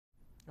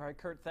All right,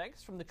 Kurt,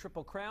 thanks. From the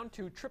Triple Crown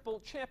to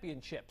Triple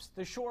Championships.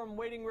 The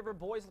Shoreham-Wading River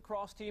boys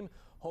lacrosse team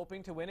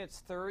hoping to win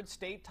its third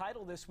state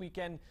title this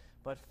weekend.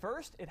 But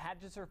first, it had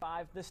to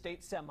survive the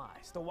state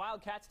semis. The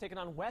Wildcats taking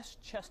on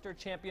Westchester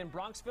champion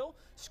Bronxville.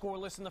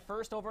 Scoreless in the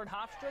first over at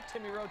Hofstra.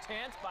 Timmy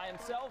Rotanz by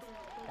himself.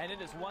 And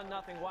it is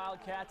 1-0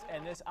 Wildcats,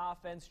 and this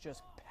offense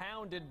just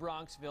pounded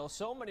Bronxville.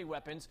 So many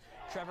weapons.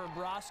 Trevor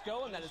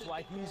Brosco, and that is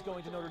why he's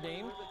going to Notre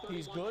Dame.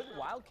 He's good.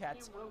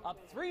 Wildcats up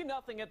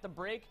 3-0 at the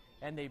break,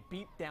 and they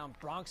beat down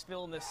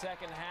Bronxville in the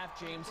second half.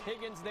 James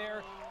Higgins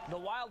there. The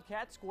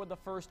Wildcats scored the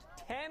first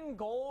 10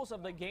 goals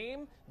of the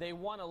game. They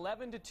won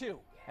 11-2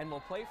 and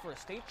will play for a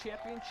state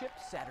championship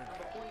Saturday.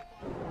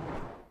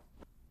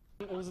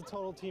 It was a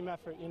total team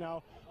effort, you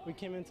know. We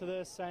came into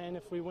this saying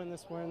if we win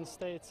this, we're in the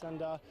States,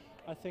 and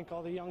I think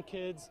all the young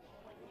kids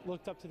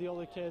looked up to the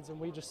older kids, and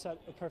we just set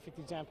a perfect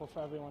example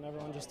for everyone.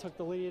 Everyone just took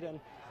the lead, and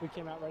we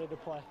came out ready to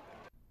play.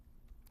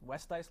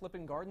 West Islip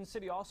and Garden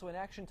City also in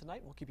action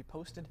tonight. We'll keep you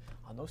posted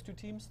on those two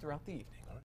teams throughout the evening.